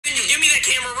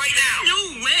camera right now.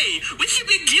 No way. What's the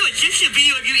big deal? It's just a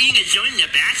video of you eating a donut in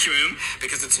the bathroom.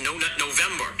 Because it's DoNut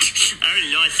November. I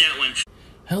already lost that one.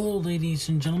 Hello, ladies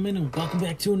and gentlemen, and welcome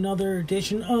back to another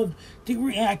edition of the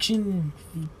reaction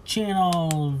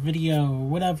channel video,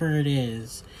 whatever it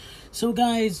is. So,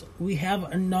 guys, we have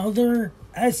another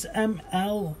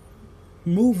SML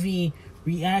movie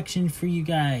reaction for you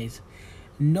guys.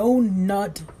 No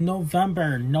Nut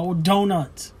November, no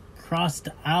donuts, crossed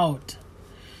out.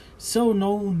 So,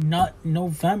 No Nut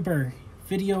November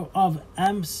video of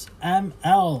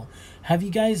SML. Have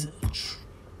you guys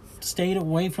stayed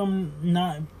away from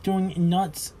not doing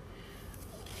nuts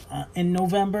in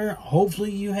November?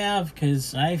 Hopefully you have,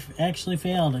 because I've actually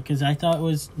failed, because I thought it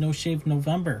was No Shave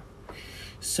November.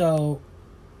 So,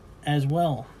 as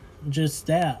well, just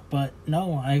that. But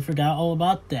no, I forgot all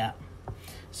about that.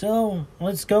 So,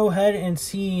 let's go ahead and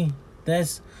see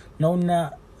this No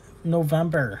Nut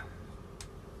November.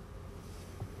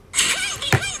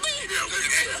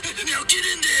 Now get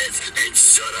in this and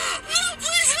shut up. No,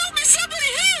 please help me.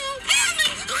 Somebody help. Help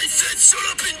me. I said shut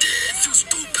up and dance, you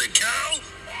stupid cow.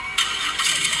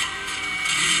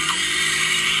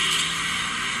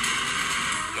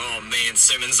 Oh, man,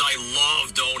 Simmons, I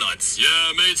love donuts. Yeah,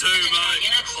 me too, mate.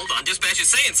 Hold on, dispatch is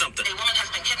saying something. A woman has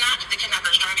been kidnapped. The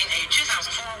kidnapper is driving a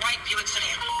 2004 white Buick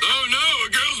sedan. Oh, no, a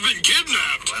girl's been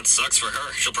kidnapped. Well, that sucks for her.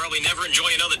 She'll probably never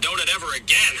enjoy another donut ever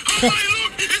again. Oh, hey,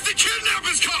 look, it's the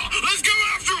kidnapper's car. Let's go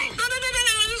after him. No,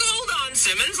 just hold on,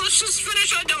 Simmons. Let's just finish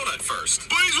our donut first.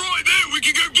 But he's right there. We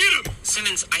can go get him.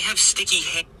 Simmons, I have sticky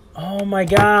hands. Oh my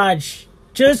gosh.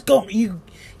 Just go.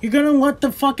 You're gonna let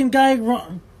the fucking guy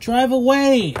drive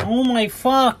away. Oh my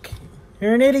fuck.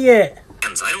 You're an idiot.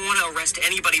 I don't want to arrest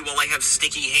anybody while I have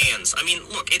sticky hands. I mean,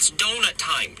 look, it's donut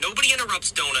time. Nobody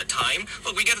interrupts donut time.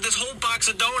 Look, we got this whole box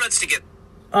of donuts to get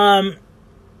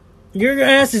your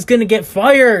ass is gonna get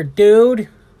fired, dude.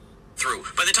 Through.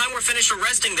 By the time we're finished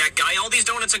arresting that guy, all these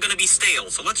donuts are gonna be stale.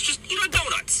 So let's just eat our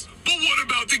donuts. But what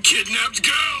about the kidnapped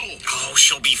girl? Oh,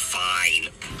 she'll be fine.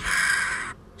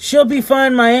 She'll be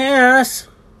fine, my ass.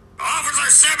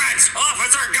 Officer Simmons!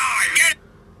 Officer Guy! Get...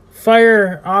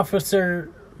 Fire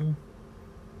officer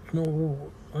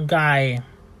guy.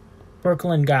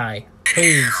 Brooklyn guy.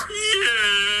 Please.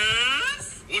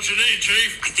 Yes? What's your name,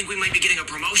 Chief? I think we might be getting a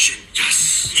promotion.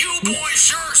 Yes! You boys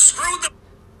sure screwed the...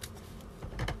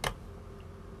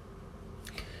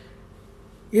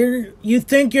 You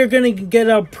think you're gonna get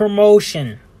a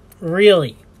promotion?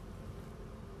 Really?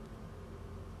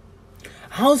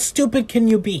 How stupid can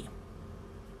you be?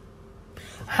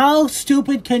 How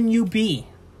stupid can you be?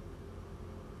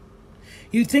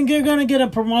 You think you're gonna get a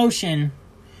promotion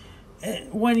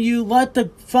when you let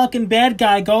the fucking bad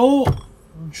guy go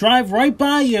drive right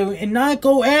by you and not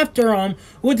go after him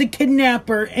with the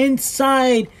kidnapper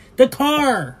inside the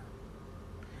car.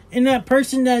 And that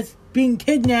person that's being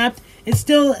kidnapped is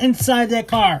still inside that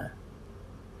car.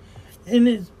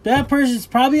 And that person's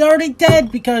probably already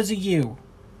dead because of you,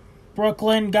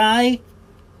 Brooklyn guy.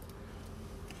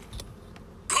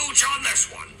 Pooch on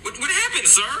this one. What happened,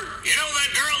 sir? You know that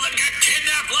girl that got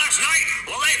kidnapped last night?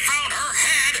 Well, they found her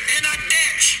head in a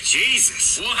ditch.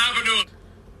 Jesus. What happened to her?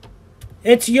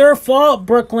 It's your fault,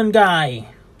 Brooklyn guy.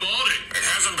 Body. It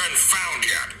hasn't been found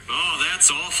yet. Oh,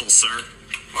 that's awful, sir.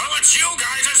 Well, it's you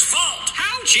guys' fault.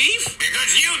 How, Chief?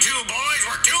 Because you two boys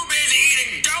were too busy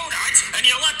eating donuts and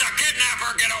you let the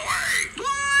kidnapper get away.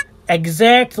 What?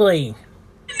 Exactly.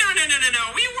 No.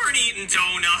 We weren't eating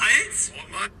donuts.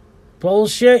 What?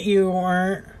 Bullshit, you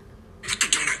weren't. Put the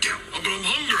donut down. I'm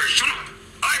hungry. Shut up.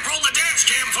 I pulled the dash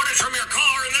cam footage from your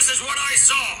car, and this is what I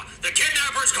saw. The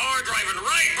kidnapper's car driving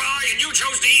right by, and you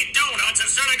chose to eat donuts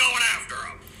instead of going after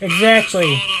him. Exactly.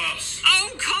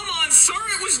 Oh, come on, sir.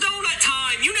 It was donut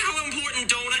time. You know how important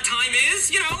donut time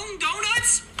is. You know,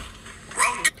 donuts.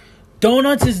 Well,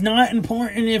 Donuts is not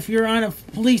important if you're on a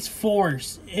police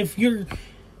force. If you're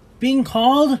being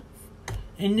called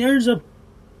and there's a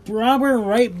robber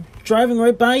driving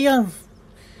right by you,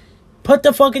 put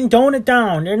the fucking donut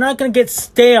down. They're not gonna get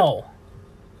stale.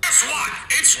 Guess what?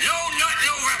 It's No Nut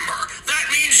November. That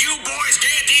means you boys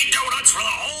can't eat donuts for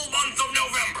the whole month of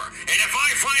November. And if I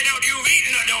find out you've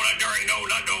eaten a donut during No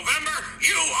Nut November,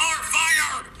 you are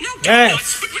fired. No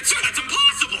donuts? Yes. But sir, that's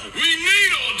impossible. We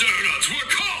need all donuts. We're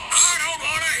cops. I don't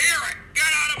want to hear it. Get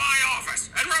out of my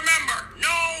office. And remember,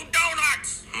 no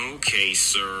donuts. Okay,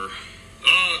 sir.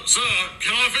 Sir,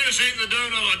 can I finish eating the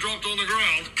donut I dropped on the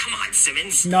ground? Come on,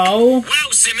 Simmons. No. Wow,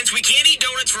 Simmons, we can't eat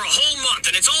donuts for a whole month,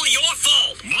 and it's all your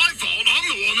fault. My fault? I'm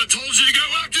the one that told you to go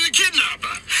after the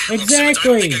kidnapper. Exactly. Look, Simmons, I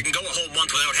don't think I can go a whole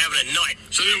month without having a nut.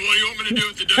 So then what do you want me to do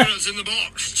with the donuts in the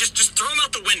box? Just throw them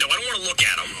out the window. I don't want to look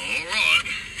at them. All right.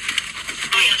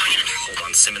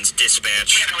 on, Simmons.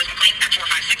 Dispatch. We have a noise complaint at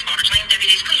 456 Aldrich Lane.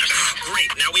 Deputies, please respond.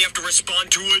 Great, now we have to respond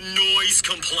to a noise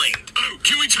complaint. Oh,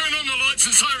 can we turn on the lights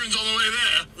and sirens on the way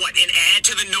there? What, an add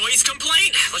to the noise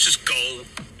complaint? Let's just go.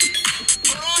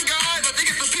 Hold on, guys. I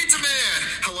think it's the pizza man.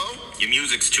 Hello? Your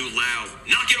music's too loud.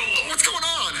 Knock it off. What's going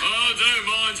on? Oh, don't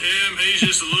mind him. He's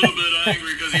just a little bit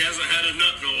angry because he hasn't had a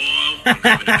nut in a while. I'm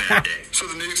having a bad day. So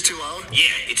the music's too loud?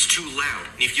 Yeah, it's too loud.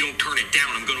 And if you don't turn it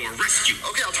down, I'm going to arrest you.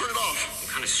 Okay, I'll turn it off. What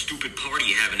kind of stupid party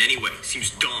you having anyway?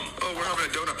 Seems dumb. Oh, we're having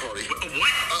a donut party.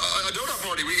 What? A donut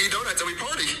party. We eat donuts and we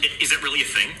party. Is that really a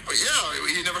thing? Oh,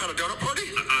 yeah, you never had a donut party?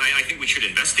 I think we should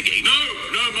investigate. No,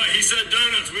 mate, he said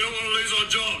donuts. We don't want to lose our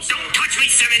jobs. Don't touch me,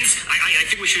 Simmons! I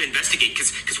think we should investigate,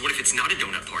 because what if it's not a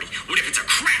donut party? What if it's a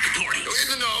crack party?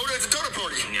 No, it's a donut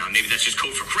party. Yeah, maybe that's just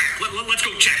code for crack. Let's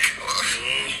go check.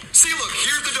 See, look,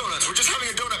 here's the donuts. We're just having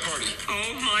a donut party.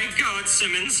 Oh my God,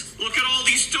 Simmons. Look at all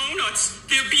these donuts.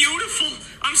 They're beautiful.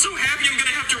 I'm so happy I'm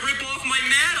gonna have to rip off my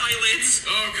mad eyelids.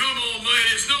 Oh, come on,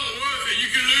 mate. It's not worth it. You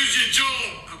can lose your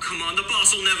job. Oh, come on, the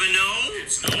boss will never know.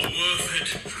 It's not worth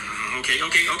it.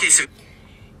 Okay, Simmons.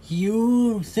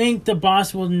 You think the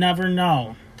boss will never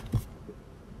know?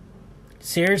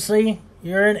 Seriously?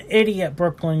 You're an idiot,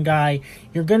 Brooklyn guy.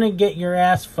 You're gonna get your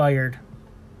ass fired.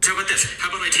 How about this? How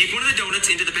about I take one of the donuts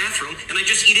into the bathroom and I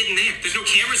just eat it in there? There's no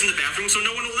cameras in the bathroom, so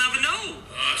no one will ever know.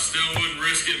 I still wouldn't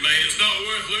risk it, mate. It's not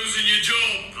worth losing your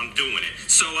job. I'm doing it.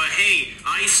 So, hey,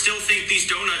 I still think these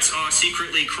donuts are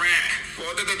secretly crack.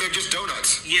 Well, they're just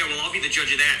donuts. Yeah, well, I'll be the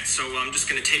judge of that. So I'm just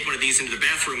going to take one of these into the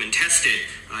bathroom and test it.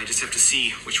 I just have to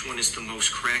see which one is the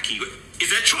most cracky. Is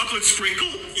that chocolate sprinkle?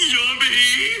 Yummy!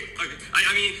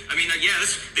 Yeah,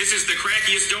 this is the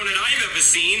crackiest donut I've ever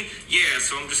seen. Yeah,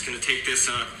 so I'm just going to take this.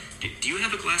 Do you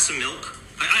have a glass of milk?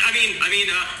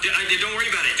 Don't worry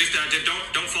about it. Just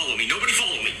don't follow me. Nobody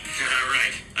follow me. All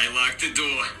right. I locked the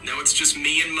door. Now it's just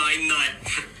me and my nut.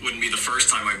 Wouldn't be the first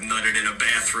time I've nutted in a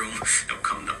bathroom. Now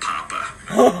come to Papa.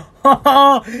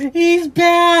 Oh, he's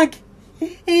back!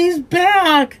 He's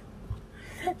back!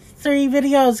 3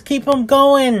 videos. Keep them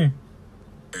going.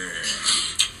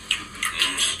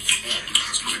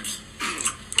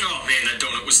 Oh, man, that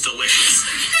donut was delicious.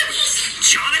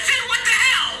 Jonathan, what the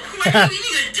hell? Why are you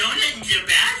eating a donut in your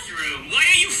bathroom? Why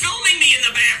are you filming me in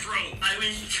the bathroom? I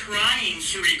was trying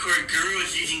to record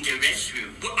girls using the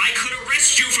restroom. Well, I could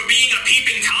arrest you for being a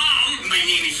peeping Tom. My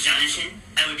name is Jonathan.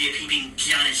 I would be a peeping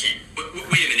Jonathan. Wait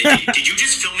a minute. Did you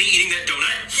just film me eating that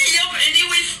donut? Yep, and it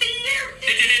was there.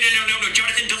 No,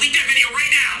 Jonathan, delete that video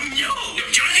right now. No.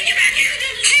 Jonathan, get back here.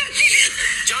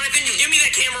 Jonathan, give me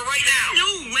that camera right now. No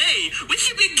way. What's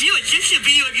the big deal? It's just a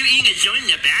video of you eating a donut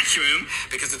in the bathroom.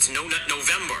 Because it's DoNut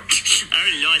November. I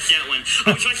already lost that one.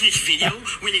 I was watching this video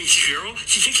where this girl,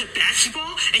 she takes a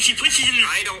basketball and she puts it in her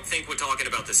I don't think we're talking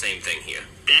about the same thing here.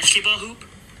 basketball hoop.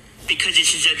 Because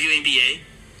it's the WNBA,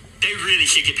 they really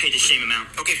should get paid the same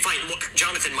amount. Okay, fine. Look,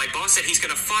 Jonathan, my boss said he's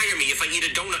going to fire me if I eat a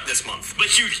donut this month.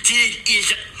 What you did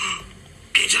is...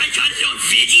 And I got it on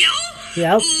video?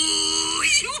 Yep. Ooh,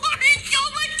 you are in so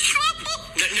much trouble.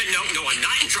 No, I'm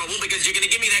not in trouble because you're going to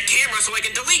give me that camera so I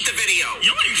can delete the video.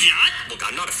 No, I'm not. Look,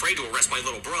 I'm not afraid to arrest my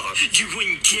little brother. You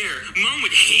wouldn't care. Mom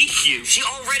would hate you. She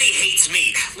already hates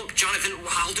me. Look, Jonathan,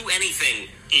 I'll do anything.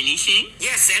 Anything?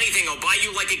 Yes, anything. I'll buy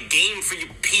you like a game for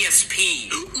your PSP.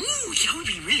 Ooh, that would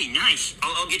be really nice.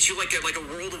 I'll get you like a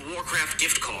World of Warcraft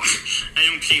gift card. I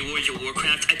don't play World of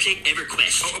Warcraft. I play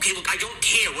EverQuest. Oh, okay, look, I don't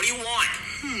care. What do you want?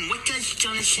 What does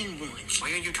Jonathan want?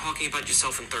 Why are you talking about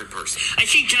yourself in third person? I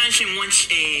think Jonathan wants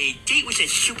a date with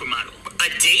a supermodel. A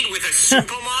date with a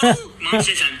supermodel? Mom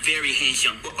says I'm very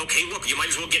handsome. Well, okay, look, you might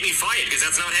as well get me fired because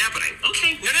that's not happening.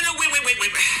 Okay. No, wait.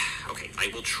 Okay, I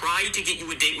will try to get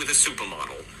you a date with a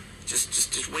supermodel.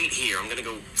 Just wait here. I'm gonna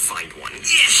go find one.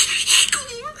 Yes!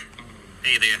 Score!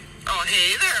 Hey there. Oh,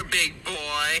 hey there, big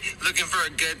boy. Looking for a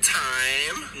good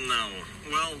time? No.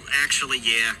 Well, actually,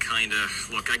 yeah, kinda.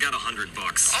 Look, I got $100.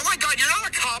 Oh my God, you're not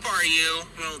a cop, are you?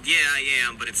 Well, yeah, I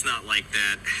am, but it's not like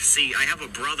that. See, I have a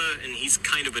brother, and he's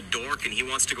kind of a dork, and he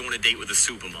wants to go on a date with a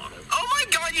supermodel. Oh my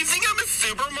God, you think I'm a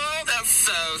supermodel? That's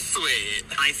so sweet.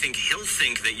 I think he'll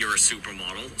think that you're a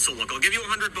supermodel. So look, I'll give you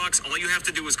 $100. All you have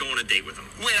to do is go on a date with him.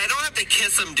 Wait, I don't have to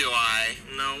kiss him, do I?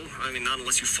 No, I mean, not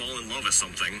unless you fall in love or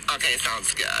something. Okay,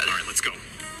 sounds good. All right, let's go.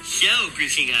 So,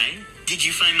 Brucey guy, did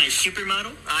you find my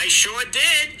supermodel? I sure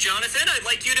did. Jonathan, I'd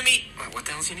like you to meet... What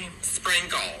the hell's your name?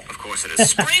 Sprinkle. Of course it is.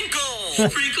 Sprinkle!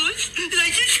 Sprinkles? Did I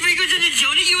get sprinkles in the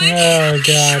donut you ate? Oh,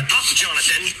 God. Shut up,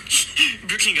 Jonathan.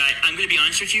 Brooklyn guy, I'm gonna be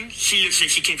honest with you. She looks like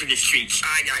she came from the streets.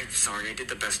 I'm sorry, I did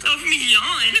the best Of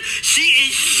Milan? She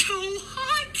is so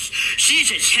hot. She is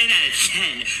a 10 out of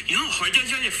 10. You know how hard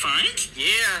those are to find?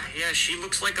 Yeah, she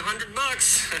looks like $100.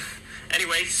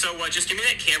 Anyway, so just give me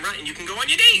that camera and you can go on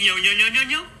your date.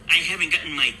 No. I haven't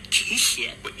gotten my kiss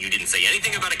yet. But you didn't say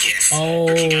anything about a kiss. Oh,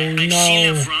 I've seen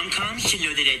enough no. rom-coms to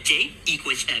know that a date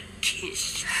equals a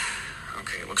kiss.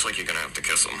 Okay, looks like you're gonna have to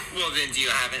kiss him. Well, then, do you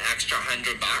have an extra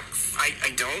 $100?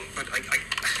 I don't, but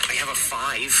I have a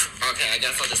 5. Okay, I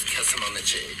guess I'll just kiss him on the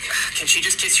cheek. Can she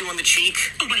just kiss you on the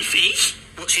cheek? On my face?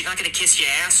 Well, she's not gonna kiss your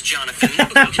ass, Jonathan.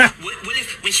 Okay, what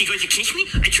if, when she goes to kiss me,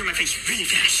 I turn my face really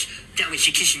fast? That way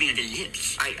she kisses me on the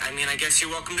lips. I mean, I guess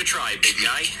you're welcome to try, big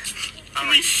guy. All I'm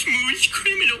a right. smooth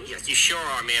criminal. Yes, you sure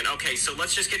are, man. Okay, so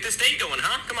let's just get this date going,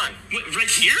 huh? Come on. What, right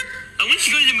here? I want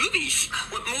to go to the movies.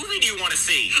 What movie do you want to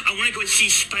see? I want to go see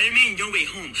Spider-Man No Way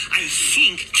Home. I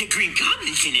think the Green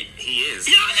Goblin's in it. He is.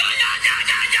 No!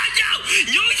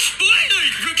 No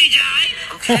spoilers, rookie guy!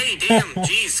 Okay, damn.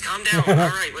 Jeez, calm down. All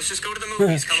right, let's just go to the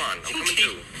movies. Come on. I'm coming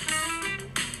too.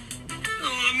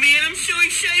 Oh, man, I'm so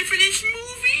excited for this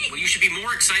movie. Well, you should be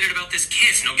more excited about this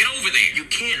kiss. Now get over there. You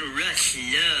can't rush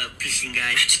love, pissing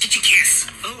guy. Just get your kiss.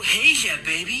 Oh, hey, yeah,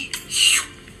 baby.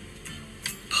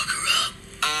 Pucker up.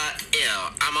 Ew.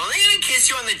 I'm only gonna kiss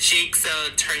you on the cheek, so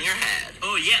turn your head.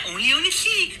 Oh, yeah, only on the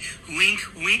cheek. Wink,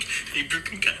 wink. Hey,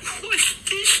 Brooklyn guy, what's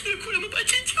this? Look what I'm about to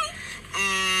do.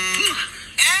 Ew,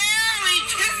 he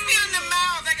kissed me on the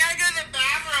mouth. I gotta go to the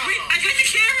bathroom. Wait, I got the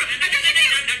camera.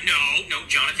 No,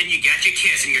 Jonathan, you got your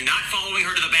kiss, and you're not following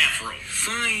her to the bathroom.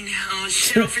 Fine, I'll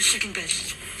settle for second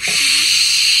best.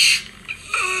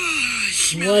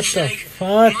 What the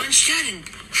fuck? Mondstadt and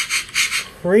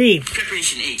Creep.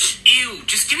 Preparation H. Ew,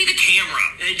 just give me the camera.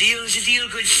 A deal's a deal,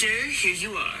 good sir. Here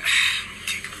you are.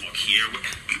 Take a look here.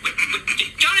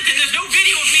 Jonathan, there's no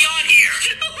video of me on here.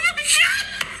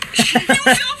 You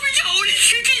fell for the oldest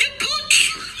trick in the book.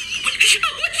 What are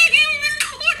you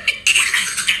recording?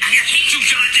 I hate you,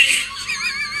 Jonathan.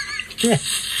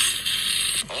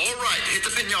 All right, hit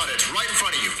the pinata. It's right in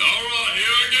front of you. All right, here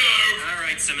I go. All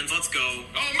right, Simmons, let's go.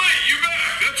 Oh, mate, you're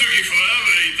back. That took you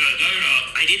forever to eat that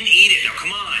donut. I didn't eat it. Now,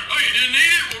 come on. Oh, you didn't eat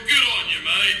it? Well, good on you,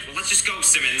 mate. Well, let's just go,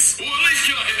 Simmons. Well, at least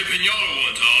can I hit the pinata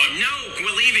one time? No,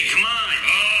 we're leaving. Come on.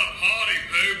 Party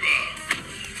pooper.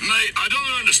 Mate, I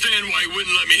don't understand why you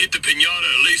wouldn't let me hit the pinata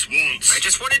at least once. I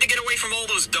just wanted to get away from all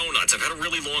those donuts. I've had a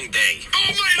really long day.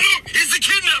 Oh, mate, look! It's the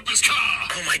kidnapper's car!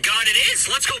 Oh, my God, it is.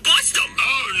 Let's go bust them.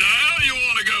 Oh, now you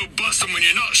want to go bust them when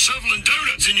you're not shoveling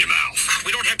donuts in your mouth.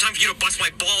 We don't have time for you to bust my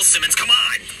balls, Simmons. Come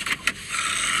on.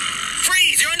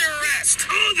 Freeze, you're under arrest.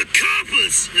 Oh, the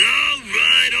coppers. All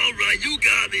right. You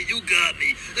got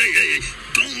me. Hey.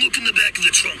 Don't look in the back of the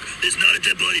trunk. There's not a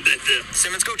dead body back there.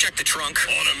 Simmons, go check the trunk.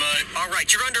 On it, mate. All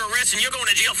right, you're under arrest and you're going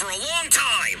to jail for a long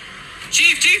time.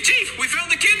 Chief, we found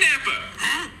the kidnapper.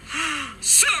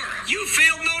 Sir, you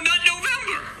failed No Nut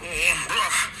November.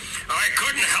 I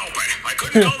couldn't help it. I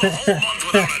couldn't go the whole month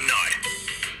without a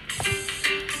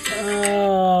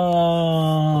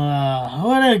nut.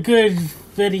 What a good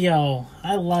video.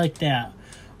 I like that.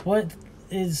 What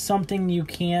is something you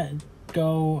can't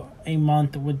go a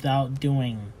month without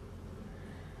doing?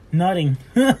 Nutting.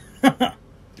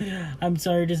 I'm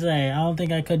sorry to say, I don't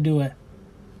think I could do it.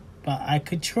 But I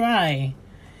could try,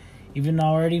 even though I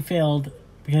already failed,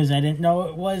 because I didn't know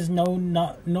it was No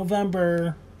Nut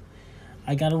November.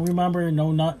 I gotta remember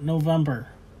No Nut November.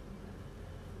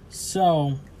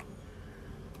 So,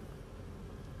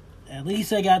 at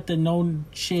least I got the No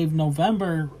Shave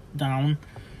November down.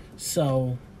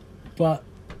 So, but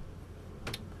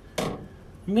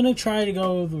I'm gonna try to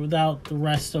go without the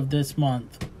rest of this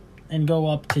month and go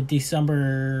up to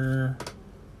December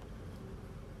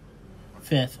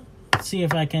 5th. See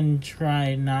if I can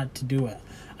try not to do it.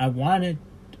 I want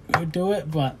to do it,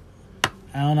 but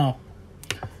I don't know.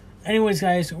 Anyways,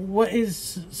 guys, what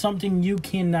is something you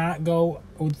cannot go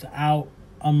without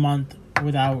a month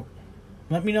without?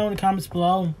 Let me know in the comments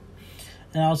below.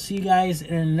 And I'll see you guys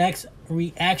in the next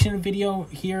reaction video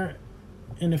here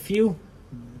in a few.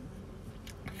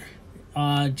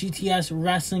 GTS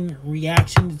Wrestling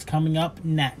reaction is coming up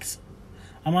next.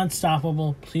 I'm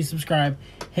unstoppable. Please subscribe.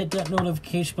 Hit that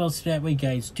notification bell so that way,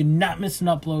 guys, do not miss an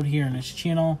upload here on this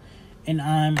channel. And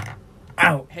I'm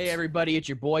out. Hey, everybody, it's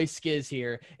your boy Skiz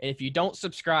here. And if you don't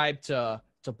subscribe to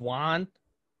Blonde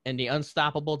and the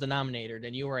Unstoppable Denominator,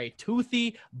 then you are a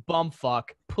toothy bumfuck,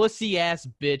 pussy-ass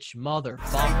bitch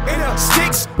motherfucker. In the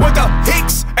sticks with the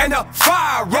hicks and the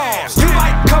firearms. You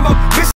might come up